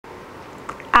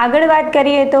આગળ વાત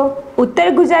કરીએ તો ઉત્તર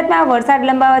ગુજરાતમાં વરસાદ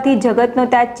લંબાવાથી જગતનો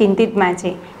તાત ચિંતિતમાં છે।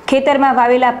 ખેતરમાં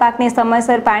વાવેલા પાકને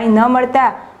સમયસર પાણી ન મળતા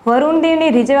વરુણદેવને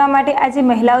રીઝવવા માટે આજે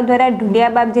મહિલાઓ દ્વારા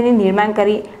ઢૂંઢિયા બાપજીનું નિર્માણ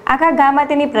કરી આખા ગામમાં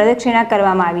તેની પ્રદક્ષિણા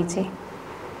કરવામાં આવી છે।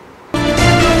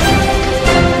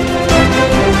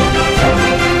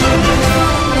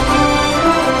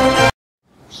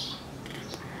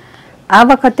 આ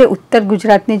વખતે ઉત્તર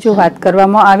ગુજરાતની જો વાત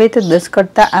કરવામાં આવે તો 10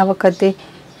 કરતાં આ વખતે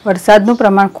વરસાદનું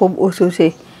પ્રમાણ ખૂબ ઓછું છે।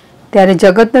 ત્યારે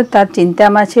જગતનો તાત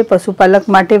ચિંતામાં છે। પશુપાલક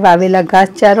માટે વાવેલા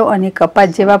ઘાસચારો અને કપાસ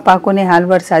જેવા પાકોને હાલ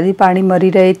વરસાદી પાણી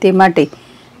મળી રહે તે માટે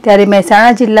ત્યારે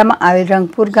મહેસાણા જિલ્લામાં આવેલ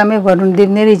રંગપુર ગામે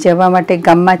વરુણદેવને રીઝવવા માટે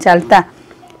ગામમાં ચાલતા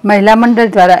મહિલા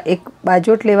મંડળ દ્વારા એક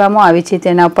બાજોટ લેવામાં આવે છે।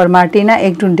 તેના ઉપર માટીના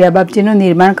એક ઢૂંઢિયા બાપજીનું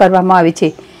નિર્માણ કરવામાં આવે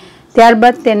છે।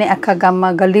 ત્યારબાદ તેને આખા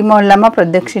ગામમાં ગલી મહોલ્લામાં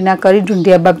પ્રદક્ષિણા કરી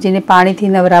ઢૂંઢિયા બાપજીને પાણીથી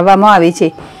નવરાવવામાં આવે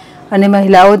છે અને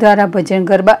મહિલાઓ દ્વારા ભજન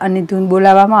ગરબા અને ધૂન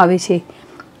બોલાવવામાં આવે છે।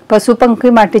 પશુ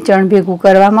પંખી માટે ચણ ભેગું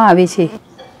કરવામાં આવે છે।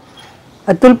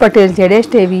 અતુલ પટેલ,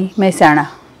 ZSTV, મહેસાણા।